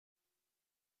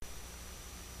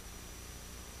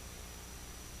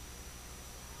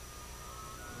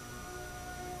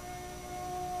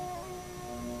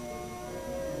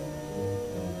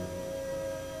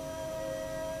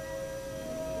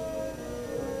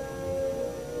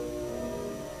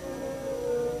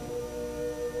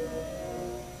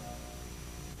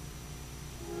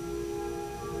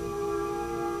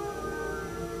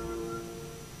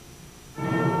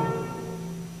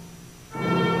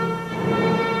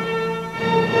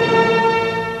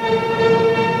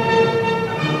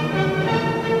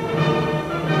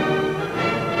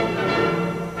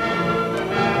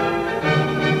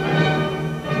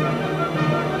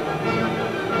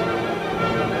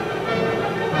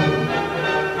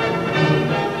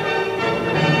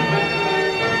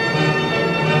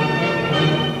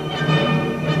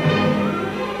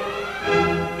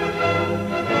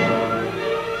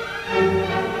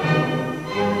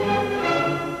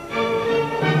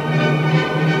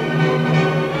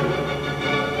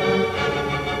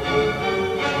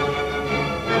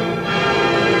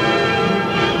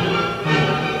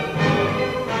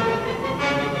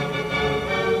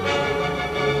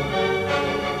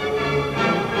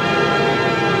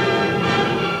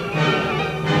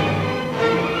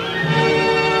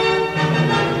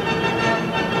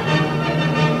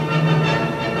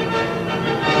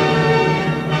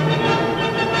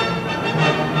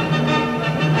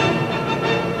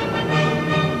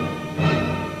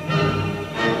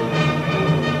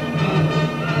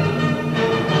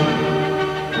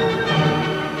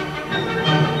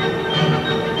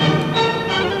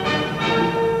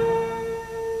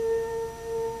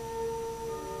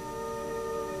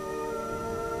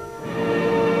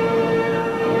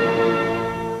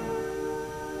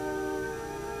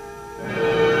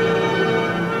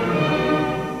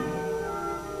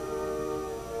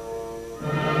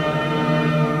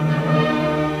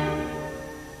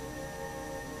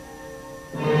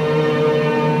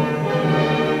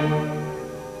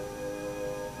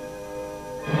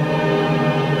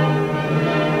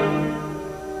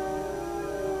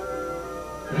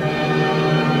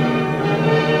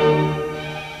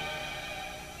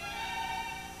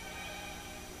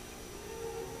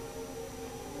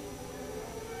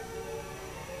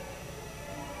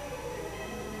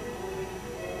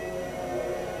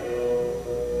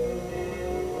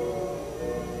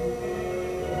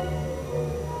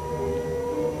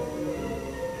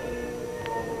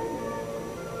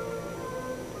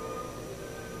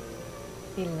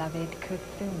beloved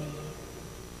KUTHUMI.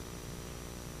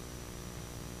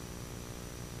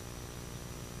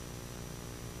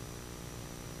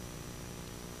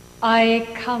 I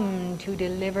come to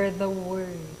deliver the word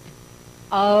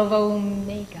of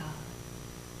Omega.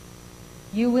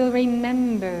 You will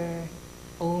remember,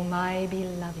 O my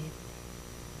beloved,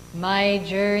 my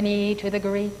journey to the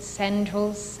great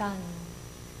central sun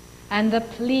and the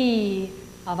plea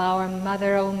of our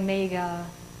Mother Omega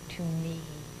to me.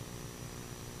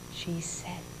 She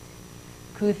said,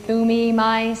 "KUTHUMI,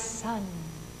 my son,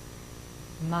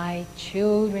 my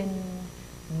children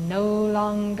no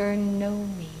longer know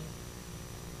me.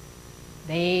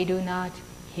 They do not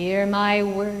hear my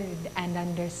word and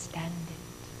understand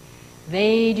it.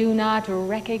 They do not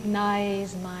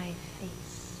recognize my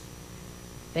face.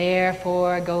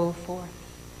 Therefore go forth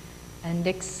and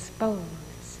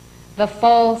expose the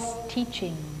false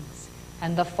teachings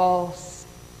and the false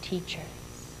teachers.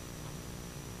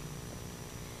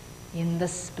 In the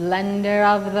splendor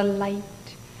of the light,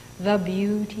 the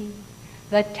beauty,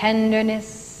 the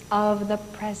tenderness of the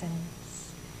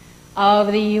presence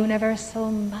of the Universal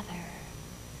Mother,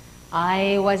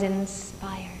 I was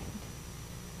inspired,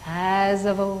 as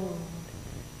of old,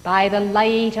 by the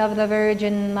light of the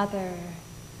Virgin Mother,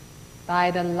 by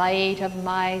the light of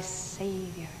my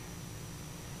Savior,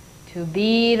 to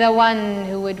be the one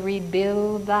who would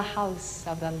rebuild the house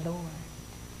of the Lord.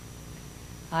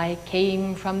 I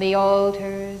came from the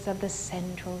altars of the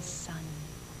central sun,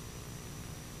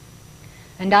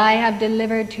 and I have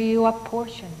delivered to you a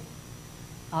portion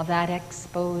of that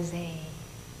expose.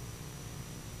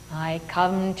 I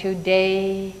come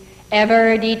today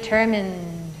ever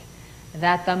determined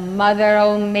that the Mother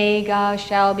Omega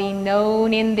shall be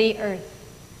known in the earth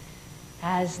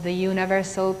as the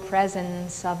universal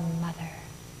presence of Mother,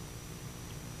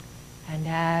 and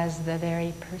as the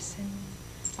very person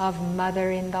of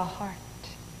Mother in the heart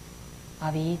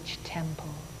of each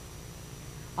temple.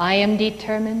 I am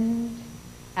determined,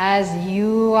 as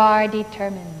you are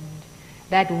determined,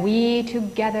 that we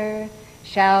together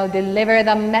shall deliver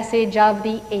the message of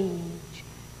the age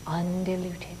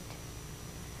undiluted,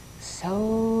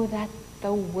 so that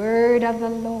the word of the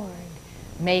Lord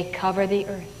may cover the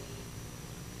earth,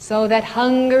 so that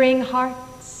hungering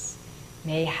hearts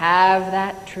may have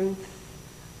that truth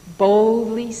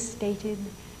boldly stated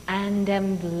and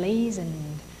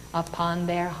emblazoned upon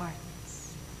their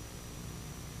hearts,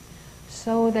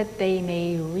 so that they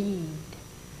may read,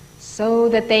 so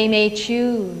that they may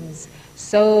choose,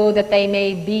 so that they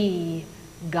may be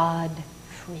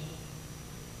God-free.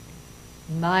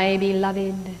 My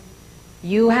beloved,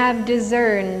 you have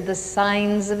discerned the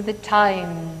signs of the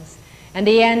times and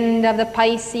the end of the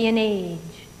Piscean age,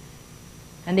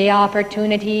 and the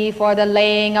opportunity for the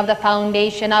laying of the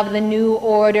foundation of the new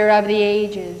order of the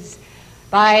ages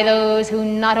by those who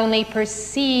not only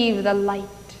perceive the light,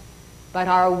 but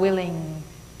are willing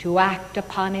to act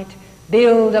upon it,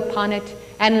 build upon it,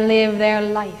 and live their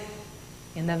life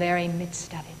in the very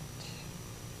midst of it.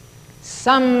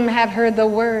 Some have heard the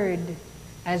word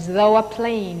as though a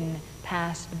plane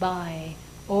passed by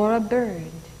or a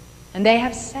bird, and they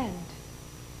have said,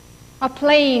 "A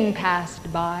plane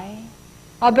passed by,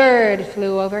 a bird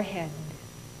flew overhead,"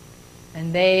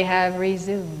 and they have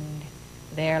resumed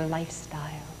their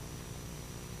lifestyle.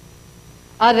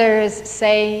 Others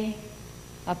say,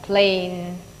 "A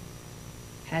plane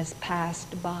has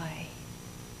passed by."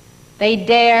 They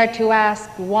dare to ask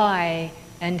why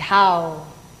and how.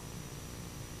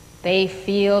 They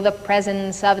feel the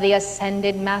presence of the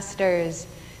ascended masters.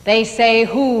 They say,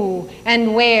 "Who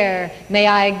and where may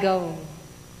I go?"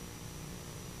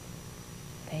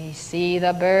 They see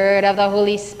the bird of the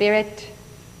Holy Spirit,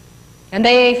 and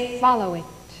they follow it.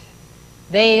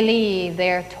 They leave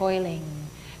their toiling.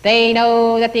 They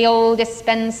know that the old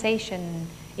dispensation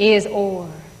is o'er.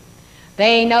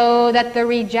 They know that the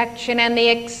rejection and the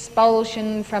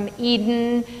expulsion from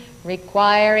Eden,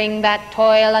 requiring that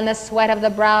toil and the sweat of the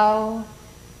brow,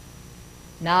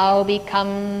 now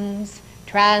becomes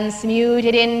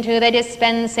transmuted into the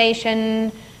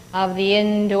dispensation of the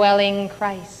indwelling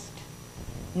Christ.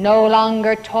 No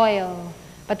longer toil,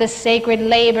 but the sacred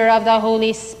labor of the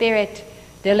Holy Spirit,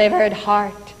 delivered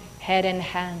heart, head, and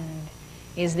hand,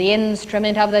 is the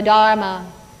instrument of the Dharma,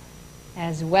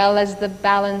 as well as the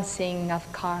balancing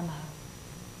of karma.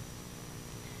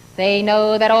 They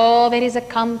know that all that is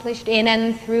accomplished in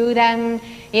and through them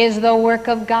is the work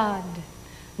of God.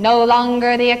 No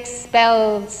longer the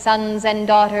expelled sons and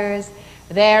daughters,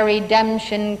 their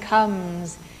redemption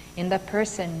comes in the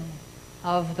person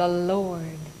of the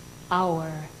Lord,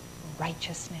 our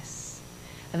righteousness.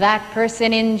 That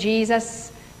person in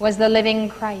Jesus was the living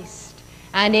Christ,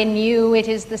 and in you it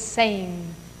is the same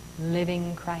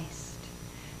living Christ.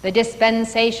 The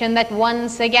dispensation that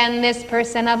once again this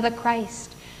person of the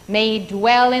Christ may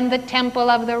dwell in the temple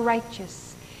of the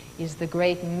righteous is the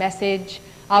great message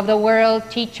of the world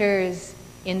teachers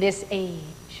in this age.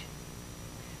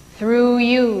 Through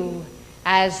you,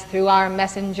 as through our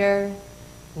messenger,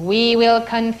 we will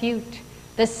confute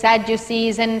the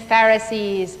Sadducees and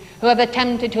Pharisees who have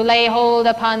attempted to lay hold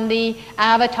upon the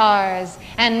avatars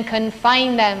and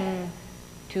confine them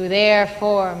to their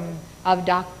form of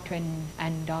doctrine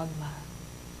and dogma.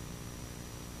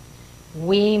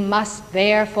 We must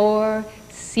therefore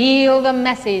seal the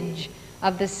message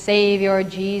of the Savior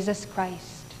Jesus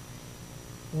Christ,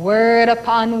 word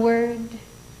upon word,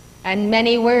 and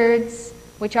many words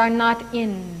which are not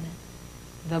in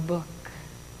the book.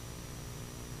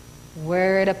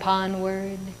 Word upon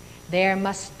word, there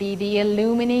must be the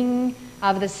illumining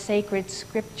of the sacred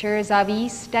scriptures of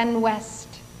East and West,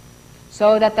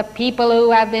 so that the people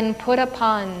who have been put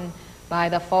upon by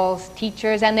the false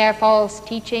teachers and their false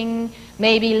teaching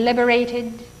may be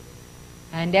liberated,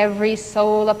 and every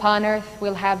soul upon earth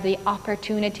will have the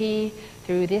opportunity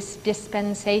through this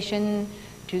dispensation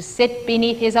to sit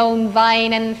beneath his own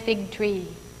vine and fig tree,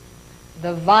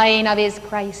 the vine of his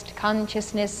Christ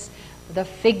consciousness, the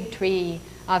fig tree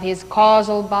of his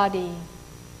causal body.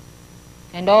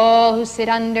 And all who sit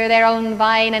under their own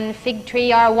vine and fig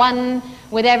tree are one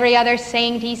with every other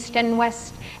saint east and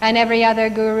west, and every other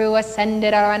guru,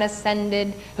 ascended or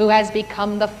unascended, who has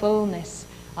become the fullness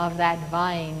of that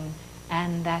vine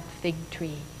and that fig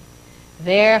tree.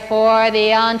 Therefore the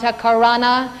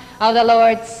Antakarana of the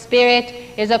Lord's Spirit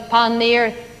is upon the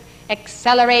earth,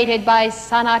 accelerated by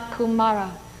Sanat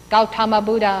Kumara, Gautama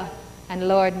Buddha, and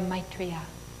Lord Maitreya.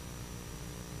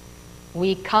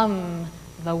 We come,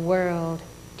 the world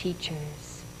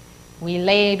teachers. We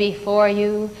lay before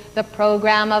you the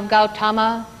program of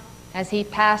Gautama as he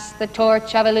passed the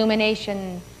torch of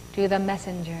illumination to the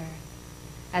messenger,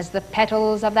 as the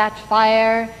petals of that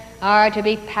fire are to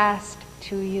be passed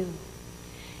to you.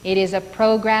 It is a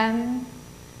program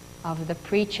of the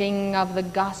preaching of the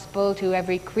gospel to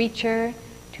every creature,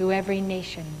 to every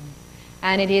nation,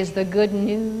 and it is the good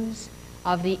news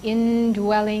of the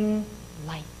indwelling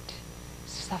light,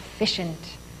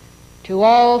 sufficient to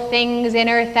all things in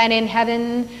earth and in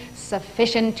heaven,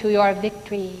 sufficient to your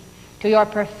victory, to your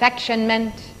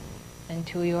perfectionment, and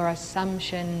to your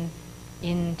assumption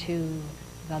into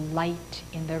the light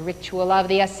in the ritual of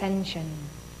the ascension.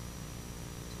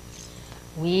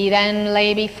 We then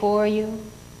lay before you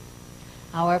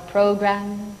our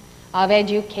program of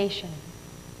education,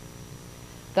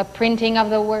 the printing of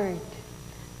the word,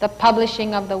 the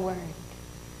publishing of the word,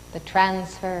 the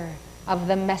transfer of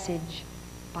the message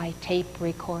by tape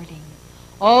recording.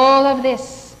 All of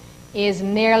this is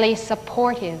merely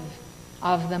supportive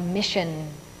of the mission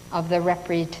of the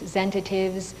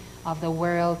representatives of the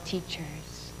world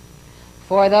teachers.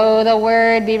 For though the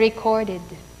word be recorded,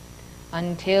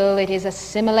 until it is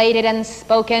assimilated and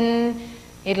spoken,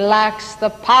 it lacks the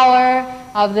power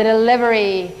of the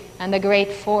delivery and the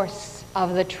great force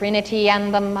of the Trinity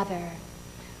and the Mother.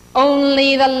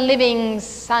 Only the living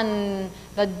Son,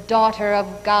 the daughter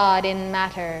of God in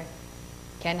matter,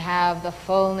 can have the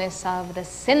fullness of the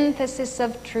synthesis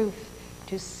of truth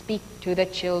to speak to the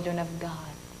children of God.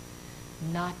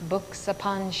 Not books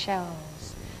upon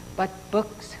shelves, but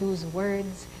books whose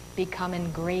words become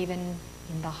engraven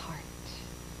in the heart.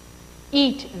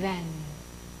 Eat then,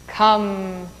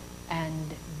 come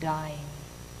and dine,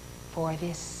 for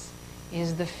this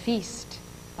is the feast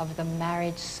of the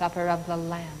marriage supper of the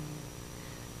Lamb.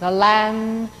 The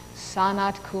Lamb,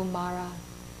 Sanat Kumara,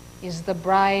 is the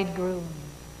bridegroom,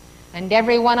 and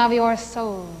every one of your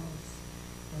souls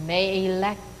may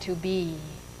elect to be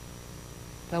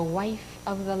the wife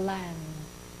of the Lamb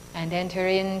and enter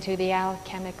into the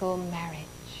alchemical marriage.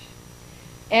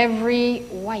 Every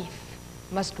wife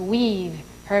must weave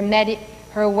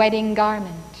her wedding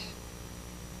garment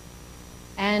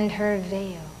and her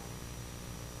veil.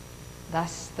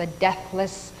 Thus the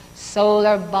deathless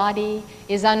solar body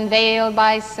is unveiled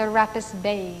by Serapis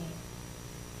Bey,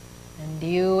 and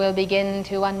you will begin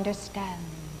to understand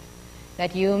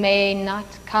that you may not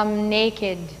come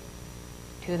naked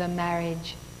to the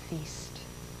marriage feast.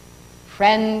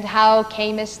 Friend, how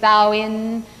camest thou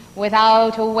in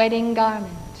without a wedding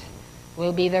garment?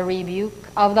 Will be the rebuke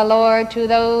of the Lord to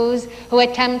those who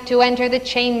attempt to enter the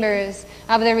chambers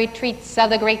of the retreats of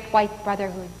the great white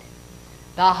brotherhood,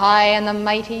 the high and the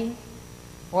mighty,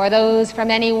 or those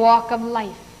from any walk of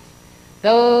life,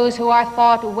 those who are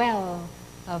thought well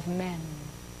of men.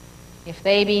 If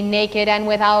they be naked and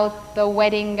without the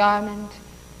wedding garment,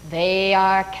 they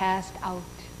are cast out.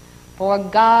 For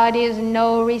God is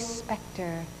no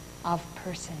respecter of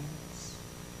persons.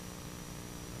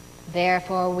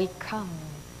 Therefore we come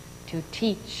to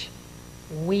teach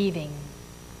weaving,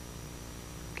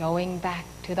 going back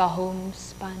to the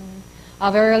homespun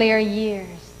of earlier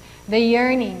years, the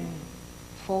yearning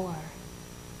for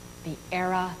the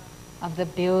era of the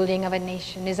building of a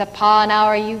nation is upon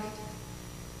our youth.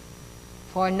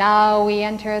 For now we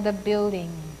enter the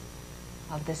building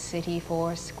of the city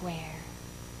foursquare.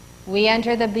 We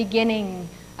enter the beginning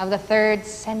of the 3rd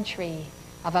century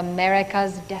of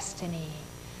America's destiny.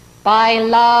 By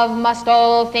love must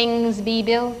all things be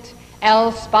built,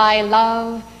 else by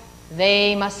love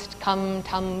they must come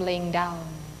tumbling down.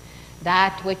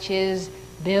 That which is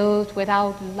built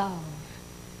without love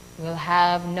will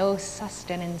have no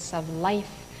sustenance of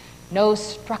life, no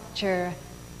structure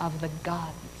of the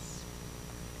gods.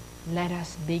 Let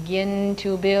us begin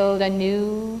to build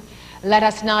anew. Let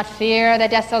us not fear the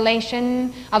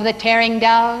desolation of the tearing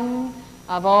down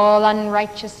of all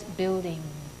unrighteous building.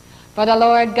 For the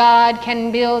Lord God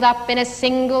can build up in a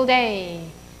single day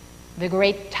the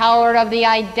great tower of the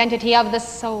identity of the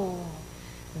soul.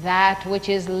 That which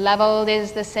is leveled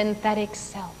is the synthetic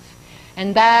self,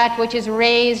 and that which is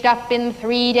raised up in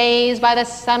 3 days by the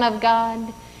Son of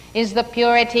God is the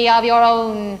purity of your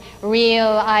own real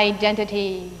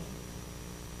identity.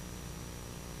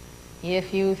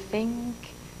 If you think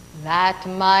that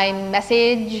my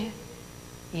message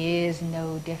is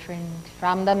no different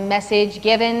from the message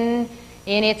given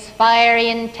in its fiery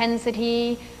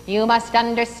intensity, you must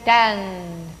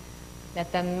understand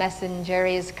that the messenger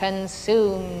is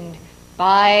consumed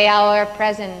by our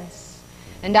presence,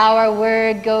 and our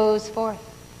word goes forth.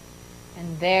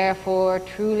 And therefore,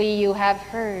 truly you have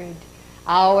heard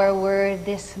our word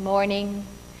this morning,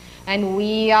 and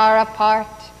we are a part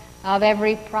of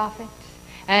every prophet,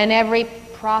 and every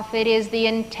prophet is the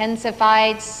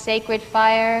intensified sacred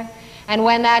fire. And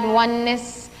when that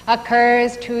oneness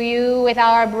occurs to you with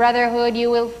our brotherhood, you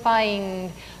will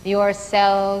find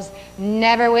yourselves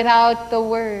never without the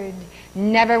word,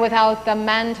 never without the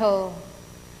mantle.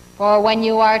 For when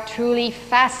you are truly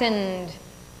fastened,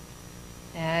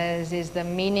 as is the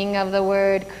meaning of the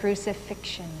word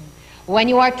crucifixion, when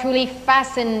you are truly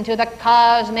fastened to the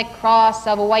cosmic cross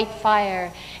of white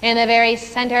fire, in the very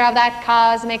center of that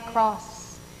cosmic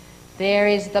cross, there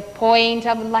is the point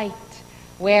of light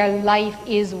where life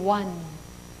is one.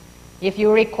 If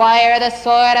you require the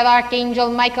sword of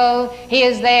Archangel Michael, he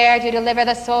is there to deliver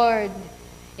the sword.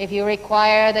 If you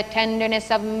require the tenderness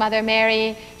of Mother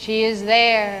Mary, she is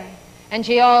there, and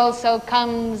she also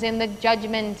comes in the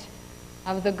judgment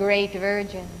of the great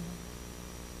Virgin.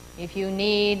 If you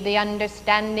need the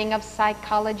understanding of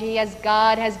psychology as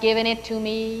God has given it to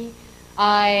me,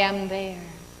 I am there.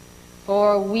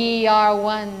 For we are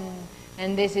one,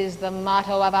 and this is the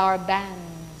motto of our bands.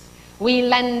 We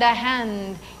lend a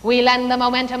hand, we lend the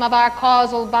momentum of our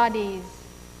causal bodies.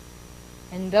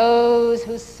 And those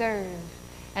who serve,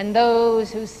 and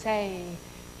those who say,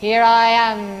 "Here I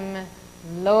am,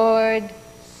 Lord,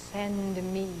 send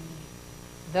me."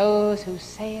 Those who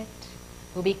say it,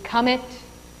 who become it,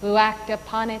 who act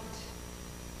upon it,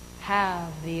 have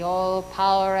the all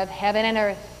power of heaven and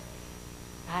earth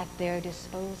at their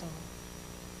disposal.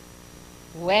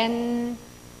 When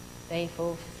they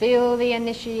fulfill the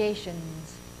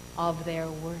initiations of their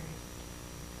word.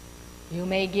 You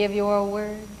may give your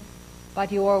word, but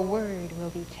your word will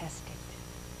be tested.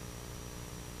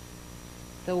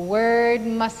 The word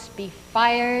must be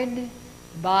fired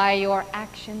by your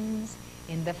actions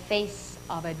in the face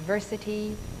of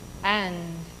adversity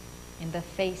and in the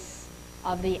face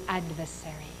of the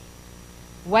adversary.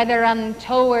 Whether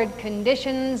untoward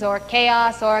conditions or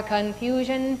chaos or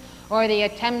confusion, or the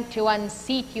attempt to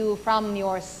unseat you from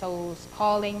your soul's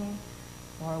calling,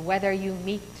 or whether you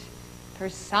meet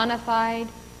personified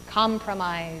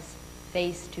compromise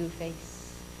face to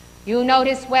face. You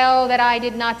notice well that I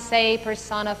did not say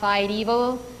personified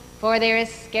evil, for there is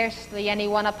scarcely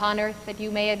anyone upon earth that you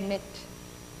may admit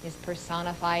is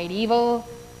personified evil,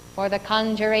 for the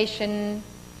conjuration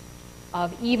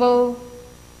of evil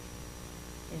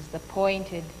is the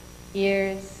pointed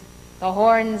ears, the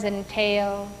horns and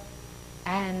tail,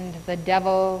 and the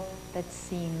devil that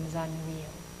seems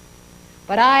unreal.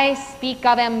 But I speak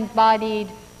of embodied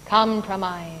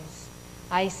compromise.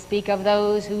 I speak of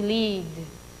those who lead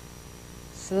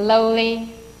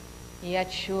slowly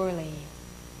yet surely,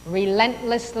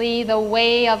 relentlessly the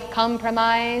way of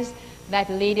compromise that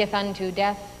leadeth unto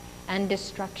death and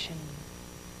destruction.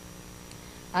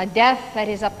 A death that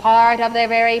is a part of the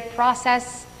very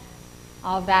process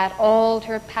of that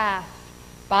altar path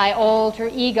by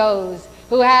alter egos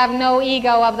who have no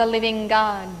ego of the living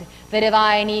God, the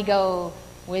divine ego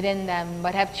within them,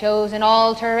 but have chosen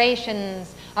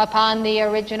alterations upon the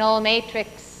original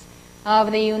matrix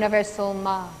of the universal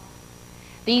Ma.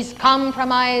 These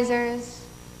compromisers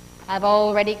have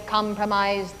already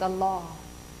compromised the law.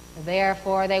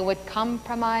 Therefore, they would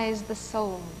compromise the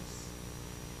souls.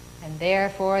 And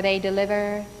therefore, they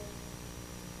deliver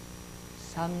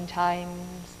sometimes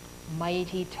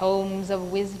mighty tomes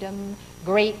of wisdom,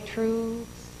 great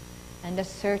truths, and a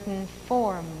certain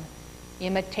form,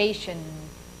 imitation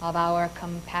of our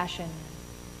compassion.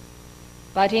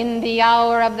 But in the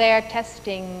hour of their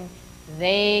testing,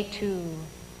 they too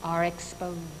are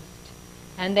exposed.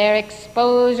 And their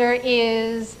exposure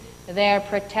is their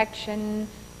protection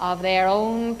of their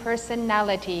own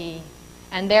personality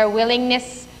and their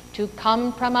willingness to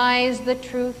compromise the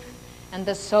truth and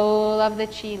the soul of the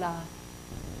Chila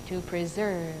to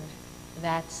preserve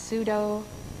that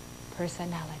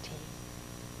pseudo-personality.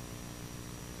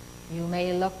 You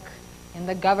may look in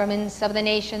the governments of the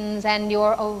nations and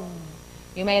your own.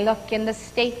 You may look in the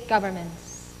state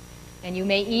governments, and you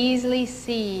may easily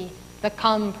see the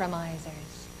compromisers.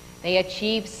 They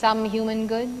achieve some human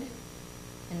good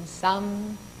and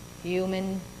some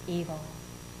human evil.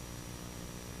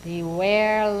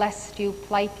 Beware lest you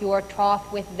plight your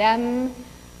troth with them,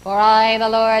 for I, the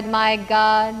Lord my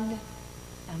God,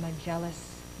 am a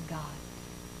jealous God.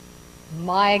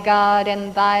 My God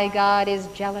and thy God is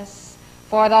jealous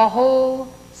for the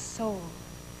whole soul,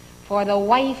 for the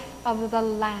wife of the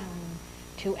Lamb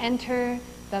to enter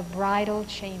the bridal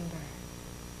chamber,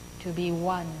 to be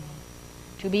one,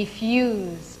 to be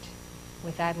fused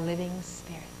with that living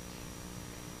Spirit.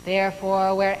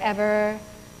 Therefore, wherever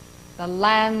the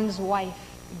Lamb's wife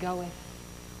goeth,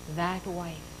 that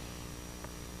wife,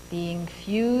 being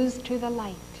fused to the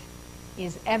light,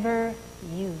 is ever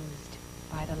used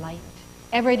by the light,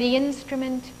 ever the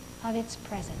instrument of its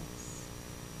presence.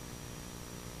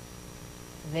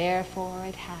 Therefore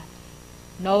it hath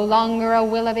no longer a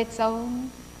will of its own,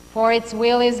 for its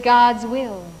will is God's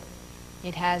will.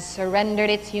 It has surrendered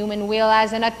its human will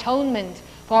as an atonement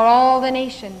for all the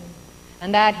nation,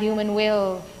 and that human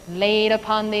will laid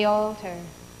upon the altar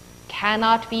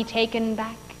cannot be taken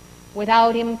back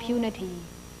without impunity,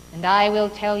 and I will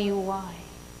tell you why.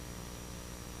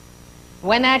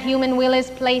 When that human will is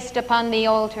placed upon the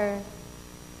altar,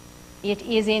 it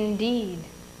is indeed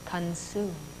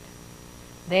consumed.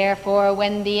 Therefore,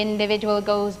 when the individual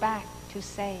goes back to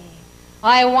say,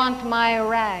 I want my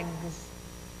rags,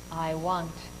 I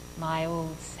want my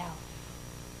old self,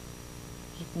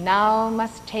 it now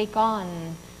must take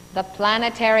on the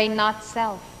planetary not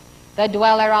self, the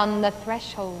dweller on the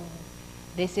threshold.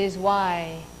 This is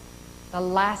why the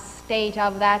last state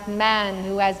of that man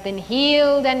who has been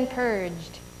healed and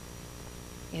purged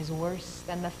is worse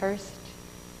than the first,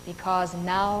 because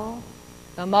now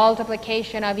the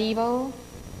multiplication of evil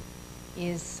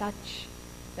is such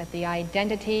that the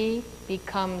identity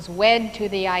becomes wed to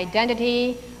the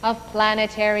identity of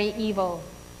planetary evil.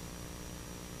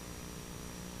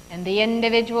 And the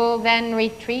individual then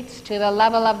retreats to the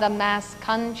level of the mass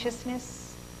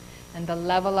consciousness, and the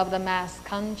level of the mass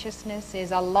consciousness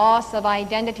is a loss of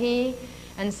identity,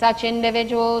 and such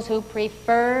individuals who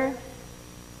prefer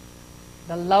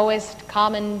the lowest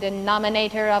common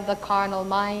denominator of the carnal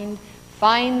mind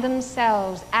find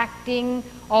themselves acting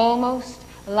almost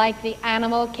like the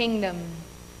animal kingdom.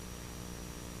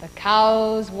 The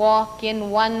cows walk in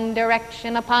one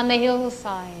direction upon the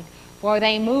hillside, for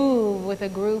they move with the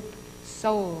group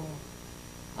soul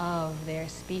of their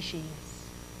species.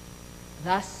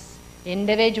 Thus,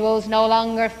 individuals no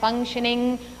longer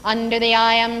functioning under the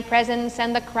I am presence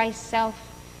and the Christ self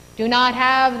do not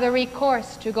have the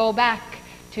recourse to go back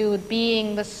to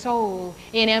being the soul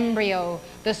in embryo,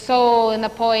 the soul in the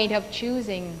point of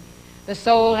choosing. The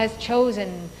soul has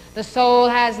chosen, the soul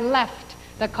has left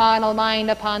the carnal mind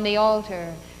upon the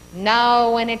altar.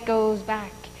 Now when it goes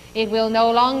back, it will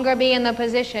no longer be in the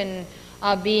position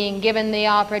of being given the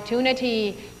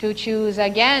opportunity to choose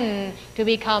again to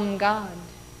become God.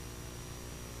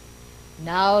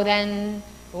 Now then,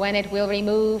 when it will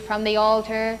remove from the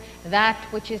altar that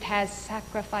which it has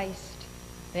sacrificed,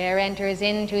 there enters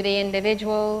into the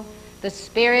individual the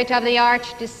spirit of the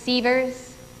arch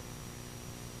deceivers,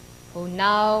 who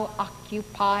now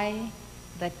occupy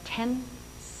the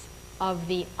tents of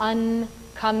the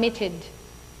uncommitted.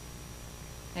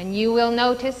 And you will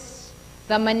notice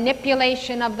the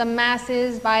manipulation of the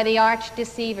masses by the arch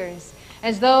deceivers,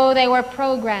 as though they were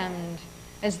programmed,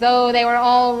 as though they were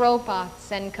all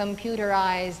robots and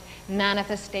computerized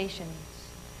manifestations.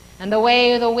 And the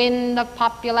way the wind of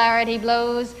popularity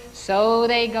blows, so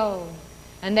they go.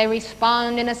 And they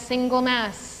respond in a single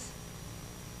mass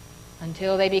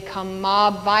until they become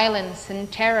mob violence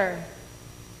and terror,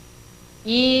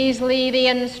 easily the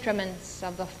instruments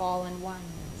of the fallen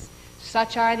ones.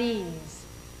 Such are these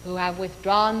who have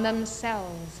withdrawn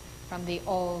themselves from the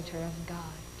altar of God.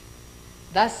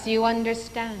 Thus you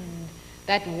understand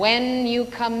that when you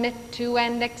commit to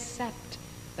and accept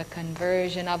the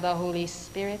conversion of the Holy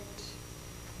Spirit,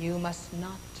 you must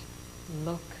not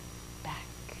look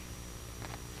back.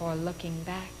 For looking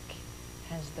back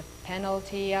has the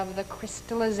penalty of the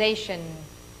crystallization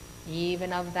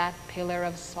even of that pillar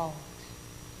of salt,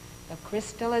 the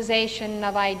crystallization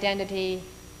of identity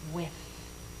with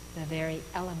the very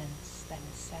elements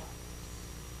themselves.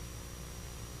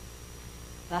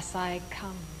 Thus I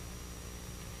come.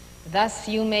 Thus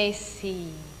you may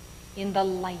see in the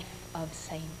life of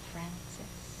Saint Francis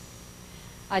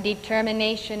a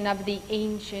determination of the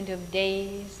Ancient of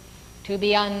Days to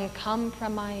be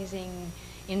uncompromising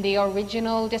in the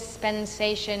original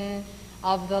dispensation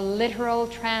of the literal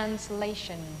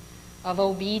translation of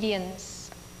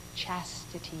obedience,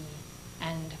 chastity,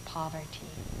 and poverty.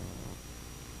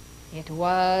 It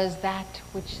was that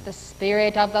which the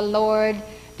Spirit of the Lord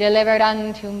delivered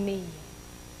unto me.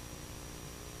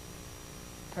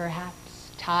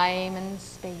 Perhaps time and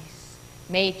space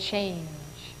may change,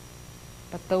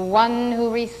 but the one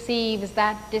who receives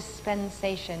that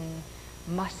dispensation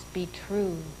must be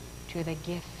true to the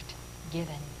gift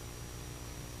given.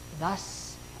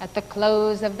 Thus, at the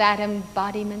close of that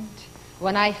embodiment,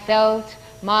 when I felt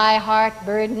my heart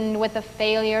burdened with the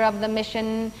failure of the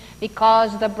mission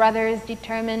because the brothers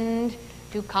determined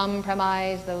to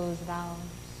compromise those vows,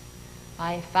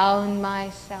 I found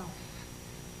myself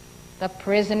the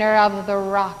prisoner of the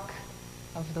rock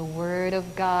of the Word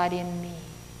of God in me.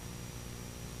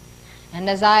 And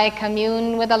as I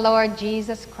communed with the Lord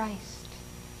Jesus Christ,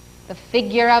 the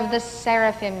figure of the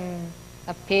seraphim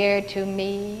appeared to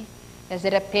me as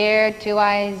it appeared to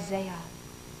Isaiah,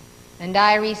 and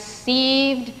I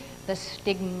received the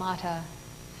stigmata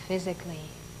physically.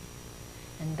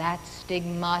 And that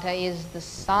stigmata is the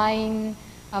sign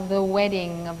of the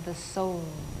wedding of the soul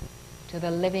to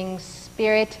the living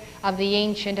Spirit of the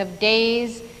Ancient of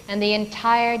Days and the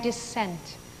entire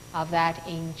descent of that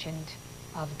Ancient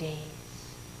of Days.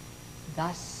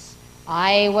 Thus,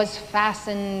 I was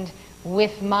fastened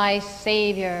with my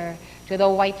Savior to the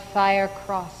white fire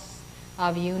cross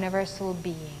of universal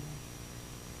being.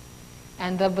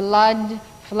 And the blood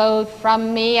flowed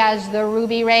from me as the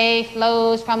ruby ray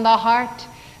flows from the heart,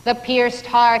 the pierced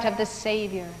heart of the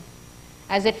Savior,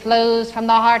 as it flows from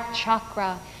the heart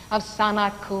chakra of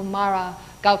Sanat Kumara,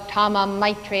 Gautama,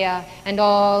 Maitreya, and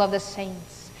all of the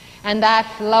saints. And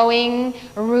that flowing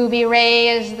ruby ray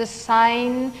is the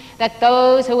sign that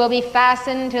those who will be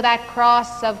fastened to that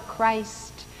cross of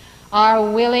Christ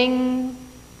are willing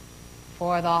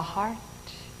for the heart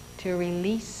to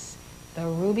release the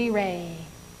ruby ray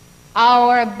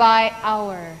hour by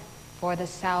hour for the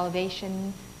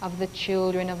salvation of the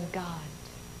children of God.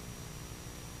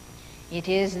 It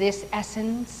is this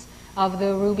essence of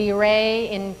the ruby ray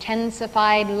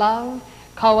intensified love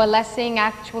coalescing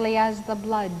actually as the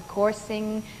blood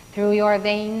coursing through your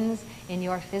veins in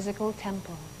your physical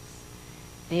temples.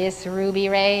 This ruby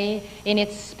ray, in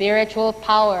its spiritual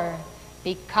power,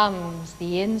 becomes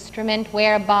the instrument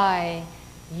whereby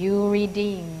you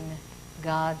redeem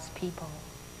God's people.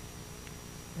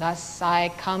 Thus I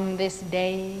come this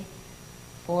day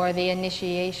for the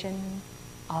initiation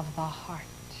of the heart.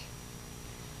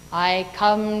 I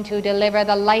come to deliver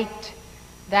the light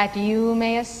that you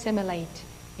may assimilate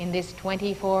in this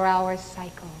 24-hour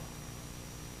cycle.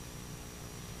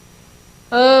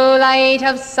 O light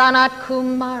of Sanat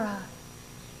Kumara,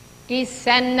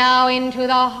 descend now into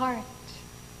the heart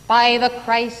by the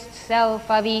Christ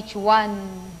self of each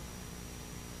one,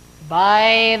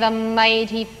 by the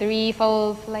mighty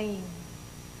threefold flame.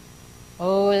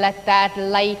 Oh, let that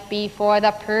light be for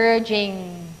the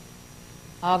purging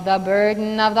of the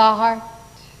burden of the heart,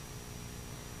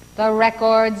 the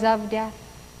records of death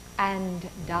and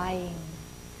dying,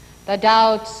 the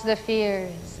doubts, the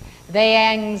fears, the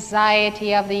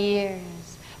anxiety of the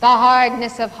ears, the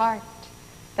hardness of heart,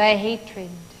 the hatred.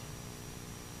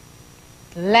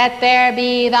 Let there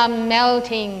be the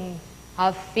melting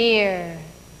of fear,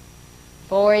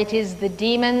 for it is the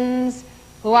demons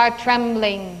who are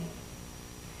trembling.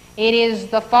 It is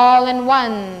the fallen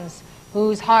ones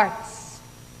whose hearts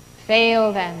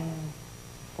fail them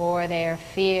for their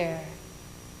fear.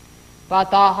 But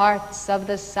the hearts of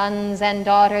the sons and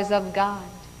daughters of God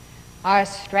are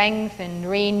strengthened,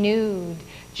 renewed,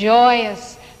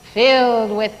 joyous,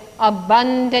 filled with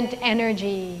abundant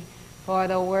energy for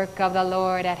the work of the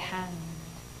Lord at hand.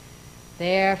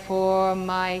 Therefore,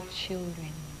 my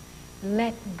children,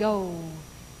 let go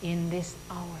in this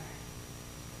hour.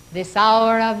 This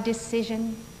hour of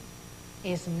decision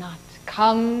is not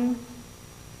come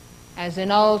as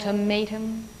an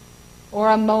ultimatum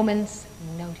or a moment's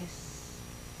notice.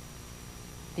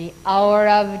 The hour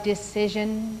of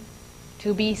decision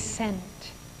to be sent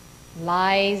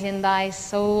lies in thy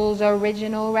soul's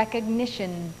original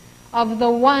recognition of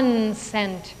the one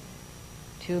sent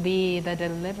to be the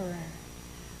deliverer,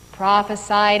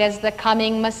 prophesied as the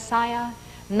coming Messiah,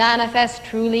 manifest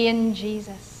truly in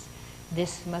Jesus.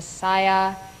 This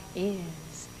Messiah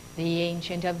is the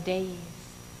Ancient of Days,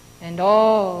 and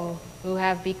all who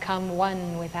have become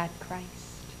one with that Christ.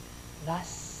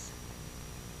 Thus,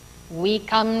 we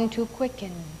come to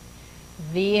quicken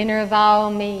the inner vow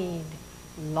made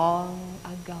long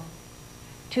ago,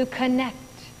 to connect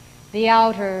the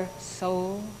outer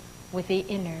soul with the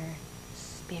inner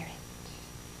spirit.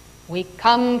 We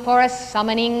come for a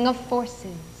summoning of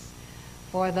forces,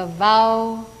 for the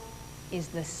vow is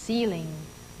the sealing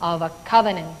of a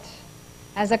covenant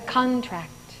as a contract,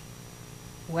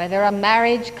 whether a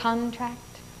marriage contract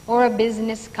or a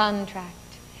business contract.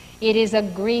 It is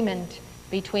agreement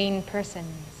between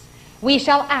persons. We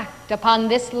shall act upon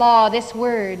this law, this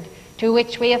word, to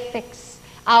which we affix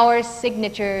our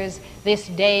signatures this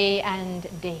day and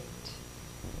date.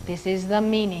 This is the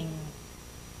meaning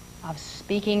of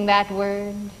speaking that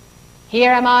word.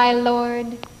 Here am I,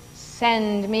 Lord,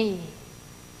 send me.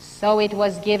 So it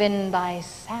was given by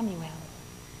Samuel.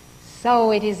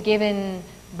 So it is given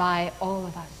by all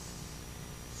of us.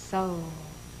 So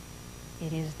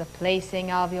it is the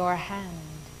placing of your hand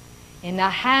in a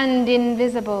hand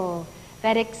invisible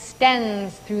that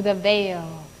extends through the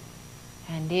veil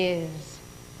and is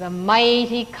the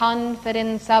mighty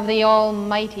confidence of the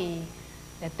Almighty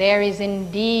that there is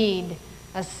indeed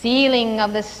a sealing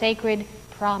of the sacred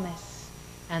promise,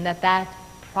 and that that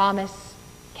promise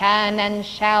can and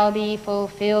shall be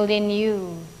fulfilled in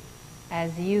you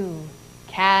as you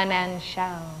can and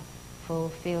shall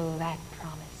fulfill that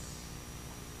promise.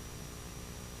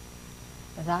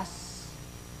 Thus,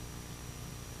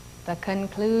 the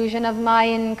conclusion of my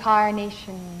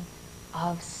incarnation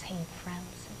of St. Francis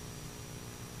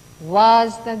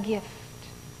was the gift,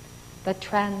 the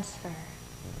transfer.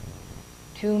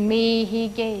 To me he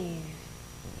gave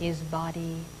his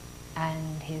body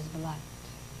and his blood.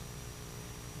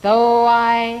 Though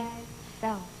I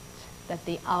felt that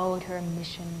the outer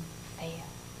mission failed,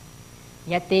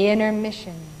 yet the inner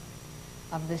mission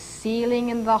of the sealing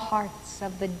in the hearts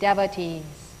of the devotees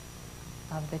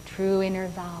of the true inner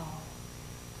vow,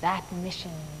 that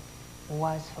mission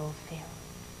was fulfilled.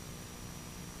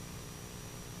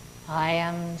 I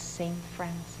am St.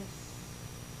 Francis,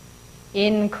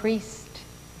 increased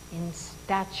in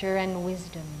stature and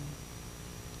wisdom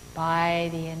by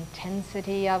the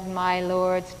intensity of my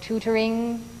Lord's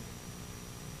tutoring,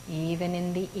 even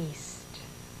in the East.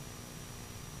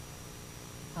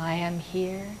 I am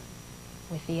here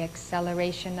with the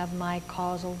acceleration of my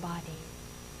causal body.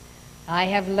 I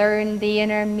have learned the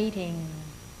inner meaning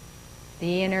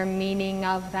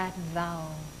of that vow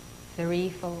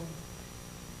threefold.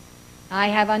 I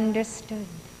have understood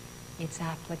its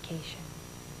application.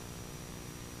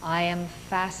 I am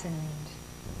fastened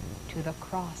to the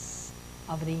cross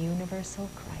of the universal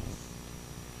Christ.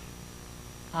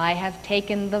 I have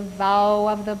taken the vow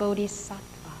of the Bodhisattva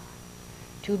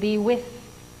to be with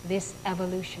this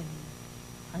evolution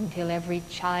until every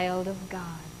child of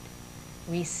God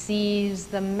receives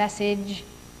the message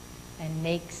and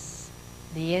makes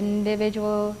the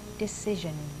individual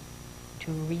decision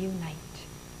to reunite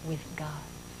with God.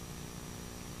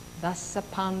 Thus,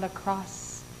 upon the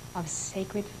cross of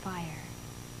sacred fire,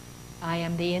 I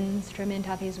am the instrument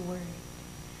of his word.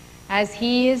 As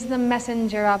he is the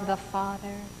messenger of the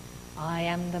Father, I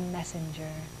am the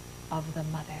messenger of the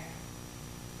Mother.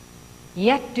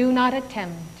 Yet do not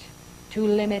attempt to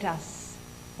limit us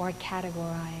or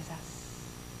categorize us,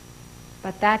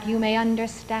 but that you may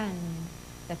understand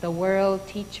that the world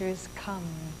teachers come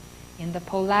in the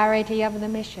polarity of the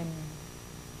mission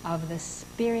of the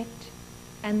spirit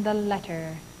and the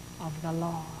letter of the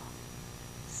law.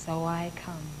 So I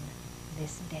come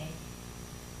this day.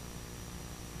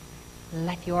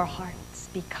 Let your hearts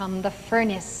become the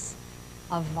furnace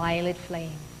of violet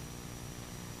flame.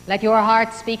 Let your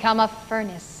hearts become a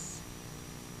furnace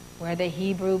where the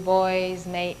Hebrew boys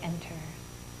may enter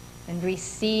and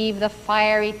receive the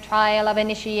fiery trial of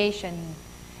initiation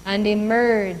and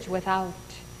emerge without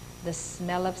the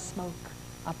smell of smoke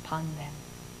upon them.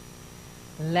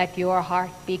 Let your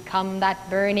heart become that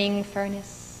burning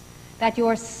furnace, that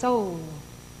your soul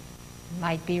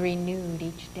might be renewed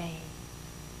each day,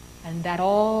 and that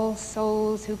all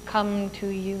souls who come to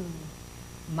you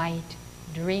might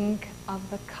drink of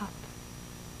the cup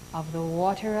of the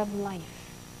water of life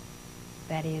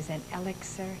that is an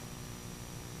elixir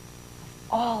of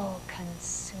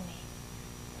all-consuming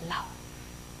love.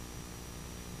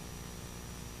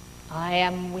 I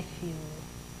am with you,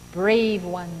 brave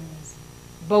ones,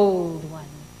 bold ones.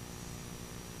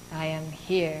 I am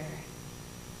here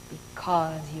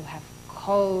because you have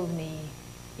called me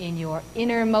in your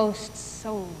innermost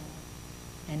soul,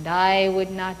 and I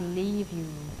would not leave you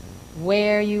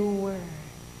where you were,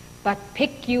 but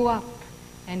pick you up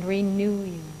and renew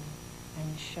you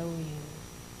and show you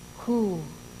who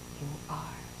you are.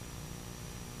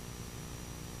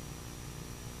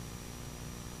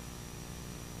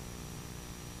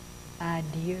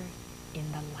 Adieu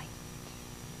in the light.